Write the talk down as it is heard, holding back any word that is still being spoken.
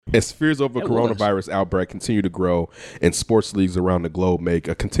As fears over coronavirus outbreak continue to grow and sports leagues around the globe make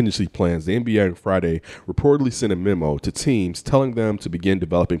contingency plans, the NBA on Friday reportedly sent a memo to teams telling them to begin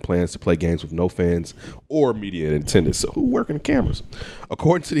developing plans to play games with no fans or media in attendance. So who working the cameras?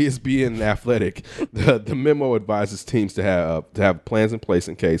 According to the ESPN and Athletic, the memo advises teams to have plans in place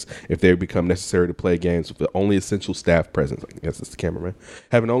in case if they become necessary to play games with the only essential staff present. I guess it's the cameraman.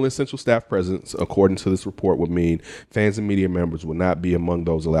 Having only essential staff presence, according to this report, would mean fans and media members would not be among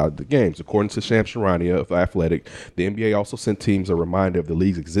those allowed at the games. According to Shams Charania of Athletic, the NBA also sent teams a reminder of the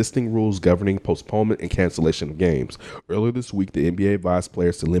league's existing rules governing postponement and cancellation of games. Earlier this week, the NBA advised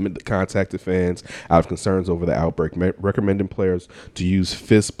players to limit the contact to fans out of concerns over the outbreak, recommending players to use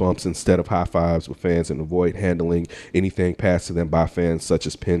fist bumps instead of high fives with fans and avoid handling anything passed to them by fans, such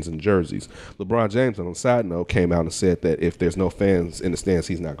as pins and jerseys. LeBron James, on a side note, came out and said that if there's no fans in the stands,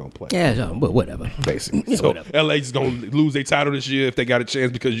 he's not going to play. Yeah, but whatever. Basically. So LA's going to lose their title this year if they got a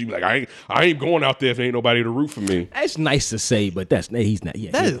chance because you like, I ain't going out there if there ain't nobody to root for me. That's nice to say, but he's not.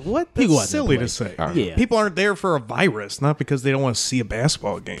 Yeah, that's silly to say. Yeah. People aren't there for a virus, not because they don't want to see a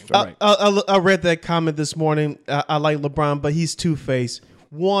basketball game. I read that comment this morning. I like LeBron, but he's two-faced.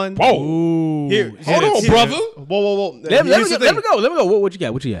 One. Whoa. Hold on, brother. Whoa. Let me go. What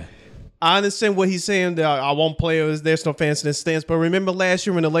you got? I understand what he's saying. That I won't play. There's no fans in the stands. But remember last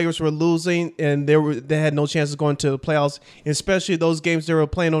year when the Lakers were losing and they had no chances going to the playoffs, especially those games they were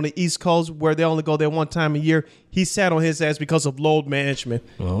playing on the East Coast where they only go there one time a year. He sat on his ass because of load management.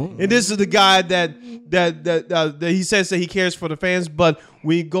 Oh. And this is the guy that he says that he cares for the fans, but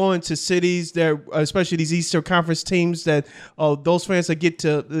we go into cities that, especially these Eastern Conference teams, that those fans that get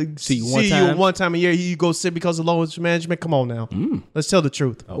to see you one time a year, you go sit because of load management. Come on now, let's tell the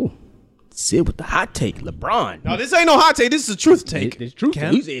truth. Oh. Sit with the hot take, LeBron. No, this ain't no hot take. This is a truth take. It's truth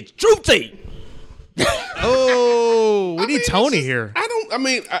take. He said it's truth take. We need Tony here.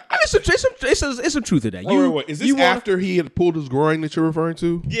 It's some truth to that. Wait. Is this after he had pulled his groin that you're referring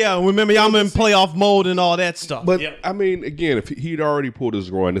to? Yeah, remember, I'm in playoff mode and all that stuff. But, I mean, again, if he'd already pulled his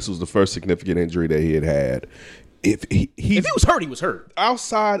groin, this was the first significant injury that he had. If he was hurt, he was hurt.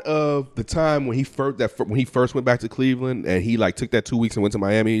 Outside of the time when he first went back to Cleveland and he took that 2 weeks and went to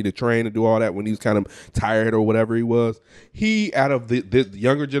Miami to train and do all that when he was kind of tired or whatever he was, he out of the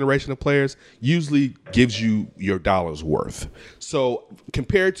younger generation of players usually gives you your dollar's worth. So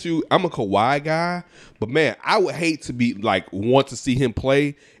compared to, I'm a Kawhi guy, but man, I would hate to be want to see him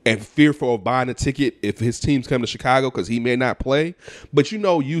play and fearful of buying a ticket if his teams come to Chicago because he may not play. But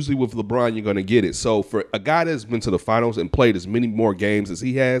usually with LeBron, you're going to get it. So for a guy that's been to the finals and played as many more games as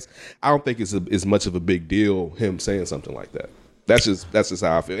he has, I don't think it's as much of a big deal him saying something like that. That's just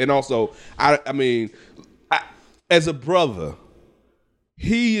how I feel. And also, I mean, as a brother,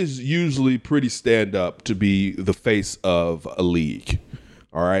 he is usually pretty stand up to be the face of a league.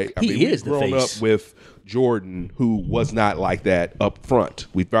 All right, He is the face. Grown up with Jordan, who was not like that up front.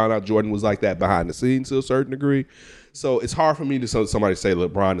 We found out Jordan was like that behind the scenes to a certain degree. So it's hard for me to somebody say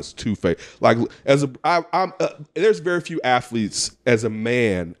LeBron is two-faced. There's very few athletes as a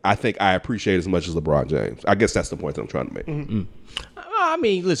man I think I appreciate as much as LeBron James. I guess that's the point that I'm trying to make. Mm-hmm. I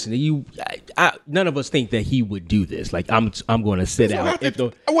mean, listen, none of us think that he would do this. I'm going to sit out. He's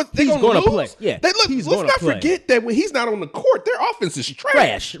going to play. Yeah, let's not forget that when he's not on the court, their offense is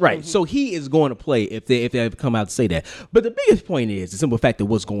trash. Right. Mm-hmm. So he is going to play if they ever come out to say that. But the biggest point is the simple fact of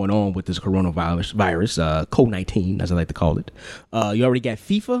what's going on with this coronavirus, COVID-19, as I like to call it. You already got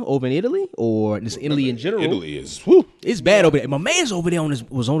FIFA over in Italy, or just Italy in general. Italy is it's bad over there. My man's over there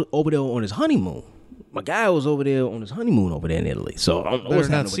over there on his honeymoon. My guy was over there on his honeymoon over there in Italy. So I don't know what's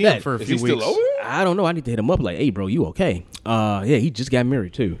happening with that. For a is few he weeks. still over there? I don't know. I need to hit him up hey, bro, you okay? Yeah, he just got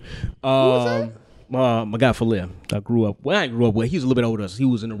married too. Who was that? My guy Philip. I grew up with. He was a little bit older. He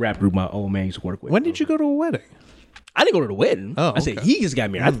was in the rap group my old man used to work with. When did you go to a wedding? I didn't go to the wedding. Oh, I said he just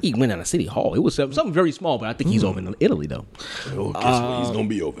got married. I think he went down to City Hall. It was something very small, but I think he's over in Italy though. Oh, guess what? He's gonna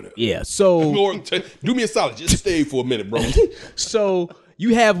be over there. Yeah. So Lord, do me a solid. Just stay for a minute, bro. So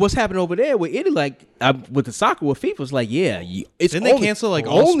you have what's happening over there with Italy, with the soccer with FIFA. It's it's didn't they cancel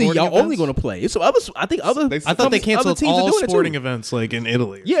all only sporting y'all events? only going to play. It's other. I thought they canceled teams all are doing sporting it too. events in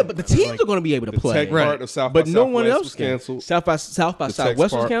Italy. Yeah, but the teams are going to be able to play. Tech part of South but by no one Southwest else was can. canceled. South by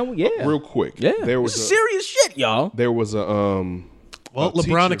Southwest was canceled. Yeah, real quick. Yeah, there was this is serious shit, y'all. There was a Well,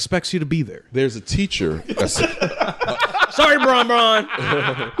 LeBron expects you to be there. There's a teacher. Sorry, Bron.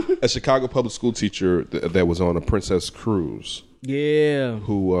 A Chicago public school teacher that was on a Princess cruise. Yeah.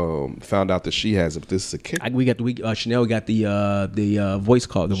 Who found out that she has it. This is a kicker. Chanel got the voice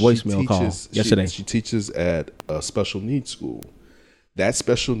call, the voicemail call yesterday. She teaches at a special needs school. That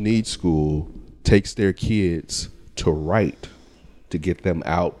special needs school takes their kids to write to get them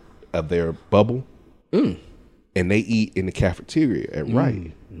out of their bubble. And they eat in the cafeteria at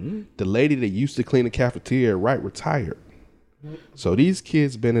Wright. The lady that used to clean the cafeteria at Wright retired. So these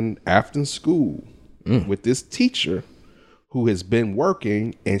kids been in after school with this teacher who has been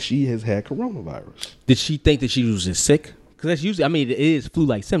working, and she has had coronavirus. Did she think that she was just sick? Because that's usually, I mean, it is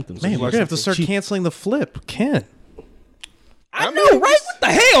flu-like symptoms. Man, we're gonna have to start canceling the flip. Ken, I know, right? What the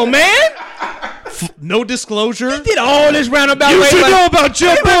hell, man? no disclosure. Did all this roundabout You way. should know about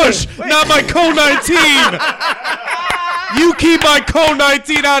Jeb Bush, not my COVID-19. You keep my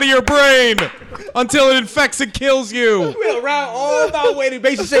COVID-19 out of your brain until it infects and kills you. We're around all about way to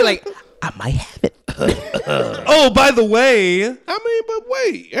basically say, like, I might have it. Oh, by the way. I mean, but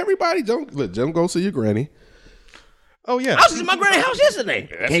wait, everybody don't go see your granny. Oh, yeah. I was in my granny's house yesterday.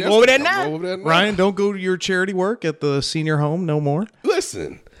 Can't go over there now. Ryan, don't go to your charity work at the senior home no more.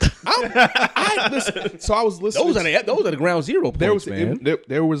 Listen. Listen. So I was listening. Those are the ground zero points,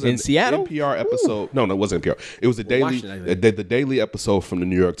 There was in an Seattle? NPR episode. No, it wasn't NPR. It was a daily, Washington, I think. the daily episode from the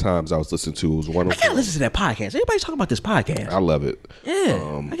New York Times I was listening to. It was one I of gotta listen to that podcast. Everybody's talking about this podcast. I love it.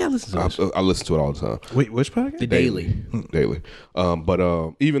 Yeah, I gotta listen to this. I listen to it all the time. Wait, which podcast? The Daily. Daily.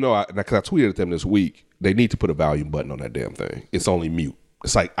 But even though because I tweeted at them this week, they need to put a volume button on that damn thing. It's only mute.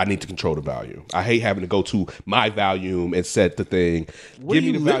 It's like I need to control the volume. I hate having to go to my volume and set the thing. What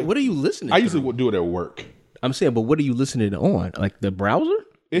are you listening? I usually do it at work. I'm saying, but what are you listening on? Like the browser?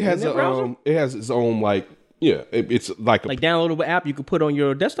 It has it has its own it's like Like downloadable app you can put on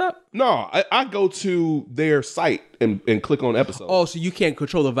your desktop? no. I go to their site and click on episodes. Oh, so you can't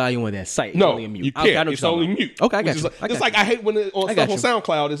control the volume on that site? It's no, only a mute. you Okay, I can't. know It's what you're only talking mute. about. Okay, I got Which you. is like, it's like I hate when on I got stuff on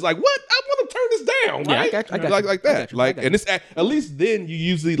SoundCloud. It's like what I want to turn this down, Yeah, I right? got you. Like I that. got you. Like, and it's at least then you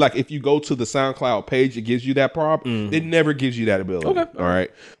usually like if you go to the SoundCloud page, it gives you that prompt. It never gives you that ability. Okay. All right.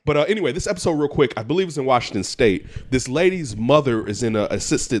 But anyway, this episode real quick. I believe it's in Washington State. This lady's mother is in an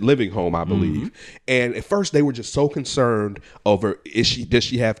assisted living home, I believe. And at first they were just so concerned over does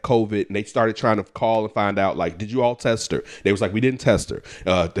she have COVID? And they started trying to call and find out like, did you all test her? They was like, we didn't test her.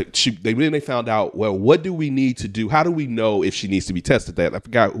 They found out, well, what do we need to do? How do we know if she needs to be tested? That I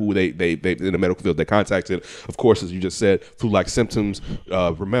forgot who they in the medical field they contacted. Of course, as you just said, flu-like symptoms.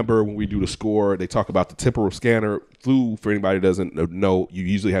 Remember when we do the score, they talk about the temporal scanner. Flu, for anybody who doesn't know, you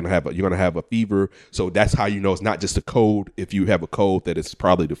usually you're going to have a fever. So that's how you know it's not just a cold. If you have a cold, that it's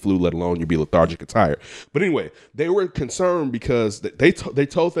probably the flu, let alone you'll be lethargic and tired. But anyway, they were concerned because they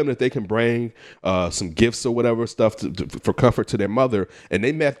told them that they can bring some gifts or whatever stuff for comfort to their mother. And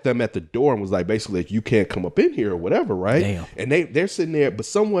they met them at the door and was like, basically, like, you can't come up in here or whatever, right? Damn. And they're sitting there, but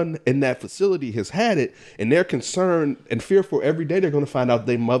someone in that facility has had it, and they're concerned and fearful every day they're going to find out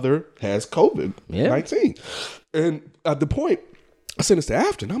their mother has COVID-19. And at the point, I sent this to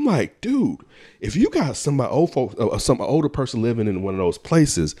Afton. I'm like, dude, if you got some older person living in one of those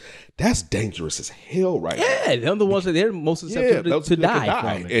places, that's dangerous as hell, right? Yeah, they're the ones that they're most susceptible to die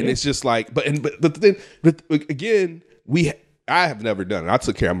from it. And it's just like, but again, I have never done it. I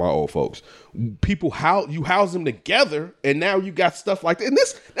took care of my old folks. People, you house them together, and now you got stuff like that. And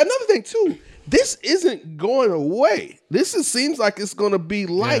this another thing too. This isn't going away. Seems like it's going to be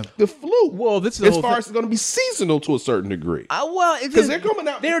like the flu. Well, this is as far as it's going to be seasonal to a certain degree. Because they're coming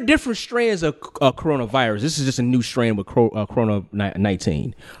out. There are different strands of coronavirus. This is just a new strain with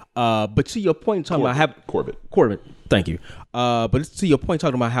Corona-19. But to your point, talking about Corbett. Thank you. But it's to your point,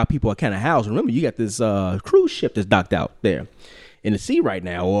 talking about how people are kind of housed. Remember, you got this cruise ship that's docked out there in the sea right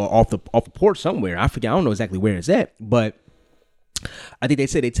now, or off the port somewhere. I forget. I don't know exactly where it's at, but I think they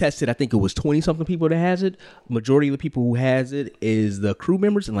said they tested, I think it was 20-something people that has it. Majority of the people who has it is the crew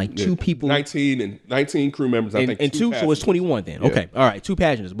members and like two people. 19 crew members, I think. And two, so it's 21 then. Yeah. Okay. All right. 2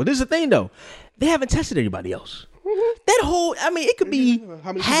 passengers. But this is the thing, though. They haven't tested anybody else. That whole, it could be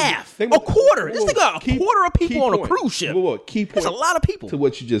half, a quarter. This thing, a quarter of people on a cruise ship. Key point. That's a lot of people. To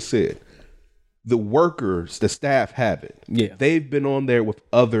what you just said. The workers, the staff have it. Yeah. They've been on there with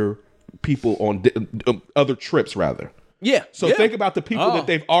other people on other trips, rather. Yeah. So think about the people that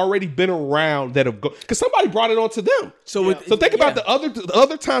they've already been around that have gone, because somebody brought it onto them. So think about the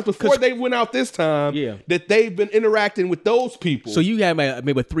other times before they went out this time that they've been interacting with those people. So you got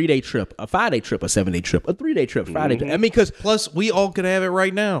maybe a 3-day trip, a 5-day trip, a 7-day trip, a 3-day trip, 5-day trip. Because plus we all could have it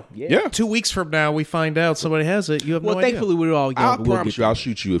right now. Yeah. 2 weeks from now we find out somebody has it. You have no idea. Thankfully we're all young. I promise you, I'll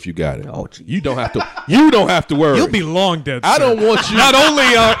shoot you if you got it. Oh, geez. You don't have to. You don't have to worry. You'll be long dead. I don't want you. Not only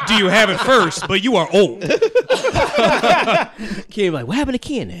do you have it first, but you are old. Kid like, what happened to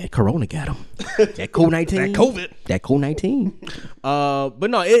Ken? That Corona got him. That COVID-19. That COVID-19. But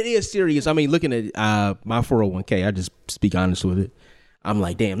no, it is serious. I mean, looking at my 401k, I just speak honest with it. I'm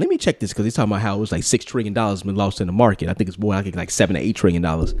like, damn, let me check this because he's talking about how it was like $6 trillion been lost in the market. I think it's more like $7 to $8 trillion.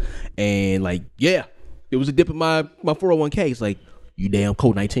 And like, yeah, it was a dip in my 401k. It's like, you damn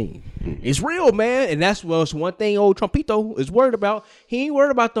COVID-19. It's real, man. And that's one thing old Trumpito is worried about. He ain't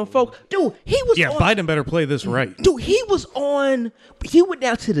worried about them folks. Dude, he was on, Biden better play this right. Dude, he went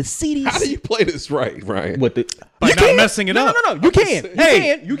down to the CDC. How do you play this right, Ryan? With the By You not can. messing it up. No. You can.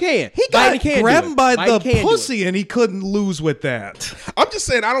 You can. He got Grab him by the pussy. pussy and he couldn't lose with that. I'm just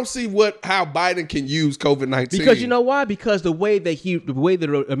saying I don't see how Biden can use COVID-19. Because you know why? Because the way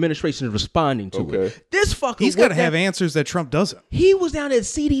the administration is responding to it. This fucker, He's got to have answers that Trump doesn't. He was down at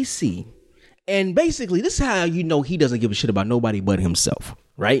CDC, and basically, this is how you know he doesn't give a shit about nobody but himself,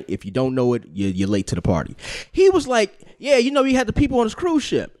 right? If you don't know it, you're late to the party. He was like, yeah, you had the people on this cruise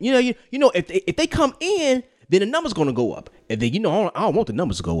ship. You know, if they come in, then the number's going to go up. And then, I don't want the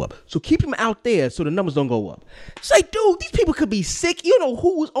numbers to go up. So keep them out there so the numbers don't go up. It's like, dude, these people could be sick. You know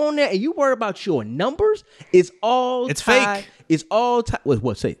who was on there and you worry about your numbers? It's fake. It's all tied.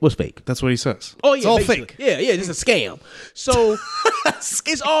 What's fake? That's what he says. Oh, yeah. It's all basically. fake. Yeah, it's a scam. So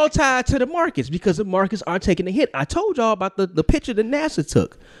it's all tied to the markets because the markets are taking a hit. I told y'all about the picture that NASA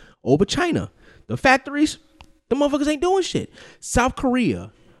took over China. The factories, the motherfuckers ain't doing shit. South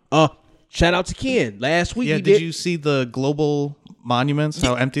Korea, shout out to Ken. Last week, Yeah, did you see the global monuments,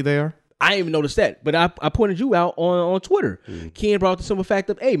 how empty they are? I didn't even notice that, but I pointed you out on Twitter. Ken brought the simple fact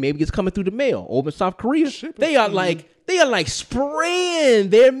of, hey, maybe it's coming through the mail over in South Korea. They are like spraying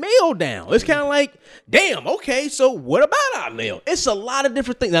their mail down. It's kind of like, damn, okay, so what about our mail? It's a lot of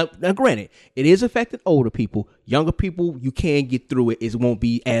different things. Now, granted, it is affecting older people. Younger people, you can get through it. It won't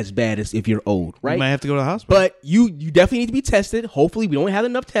be as bad as if you're old, right? You might have to go to the hospital. But you definitely need to be tested. Hopefully, we don't have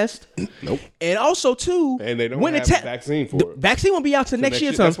enough tests. Nope. And also, too, And they don't when have the a vaccine for it. Vaccine won't be out till next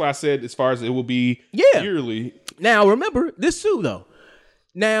year. That's why I said as far as it will be yearly. Now, remember this too, though.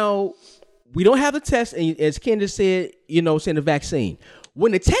 Now, we don't have the test, and as Ken just said, saying the vaccine.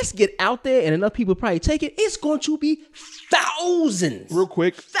 When the tests get out there and enough people probably take it, it's going to be thousands. Real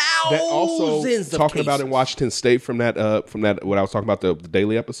quick, that also Thousands of talking about cases. in Washington State from that what I was talking about the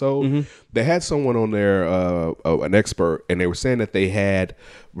daily episode. They had someone on there, an expert, and they were saying that they had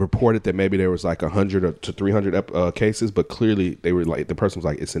reported that maybe there was like 100 to 300 cases, but clearly they were like the person was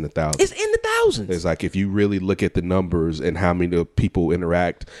like it's in the thousands. It's in the thousands. It's like if you really look at the numbers and how many people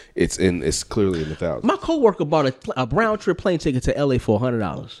interact, it's clearly in the thousands. My coworker bought a round trip plane ticket to LA for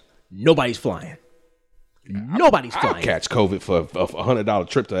 $100. Nobody's flying. Nobody's I'll flying. catch COVID for a $100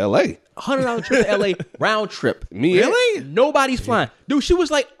 trip to LA. $100 trip to LA round trip. Me, Really? Nobody's flying. Dude, she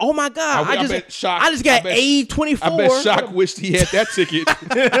was like, "Oh my god, I just got A24." I bet Shock wished he had that ticket.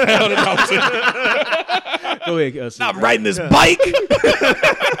 Go ahead. I'm riding this bike.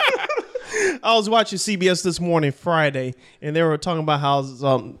 I was watching CBS this morning, Friday, and they were talking about how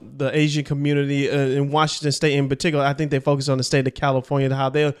the Asian community in Washington State in particular, I think they focus on the state of California, how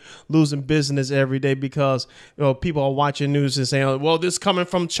they're losing business every day because people are watching news and saying, well, this coming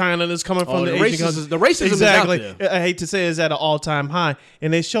from China, this coming from the Asian countries. The racism Exactly. is out there. I hate to say it's at an all-time high.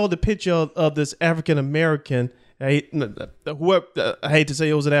 And they showed the picture of this African-American, I hate to say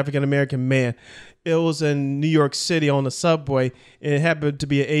it was an African-American man. It was in New York City on the subway, and it happened to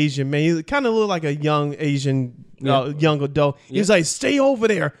be an Asian man. He kind of looked like a young Asian, young adult. He was like, "Stay over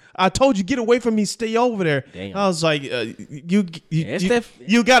there! I told you, get away from me! Stay over there!" Damn. I was like, "You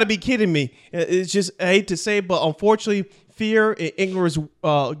got to be kidding me!" It's just I hate to say, it, but unfortunately, fear and ignorance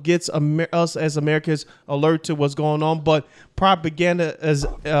gets us as Americans alert to what's going on. But propaganda is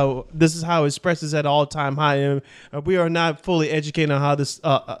this is how it expresses at all-time high, and we are not fully educated on how this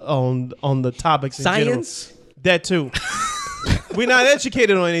on the topics in Science? general. That too. We're not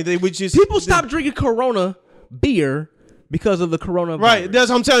educated on anything. We just People stop drinking Corona beer because of the coronavirus. Right. That's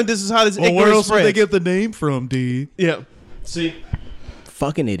what I'm telling you. This is how this Well, ignorance where else would they spreads. get the name from, D? Yeah. See.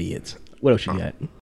 Fucking idiots. What else you got?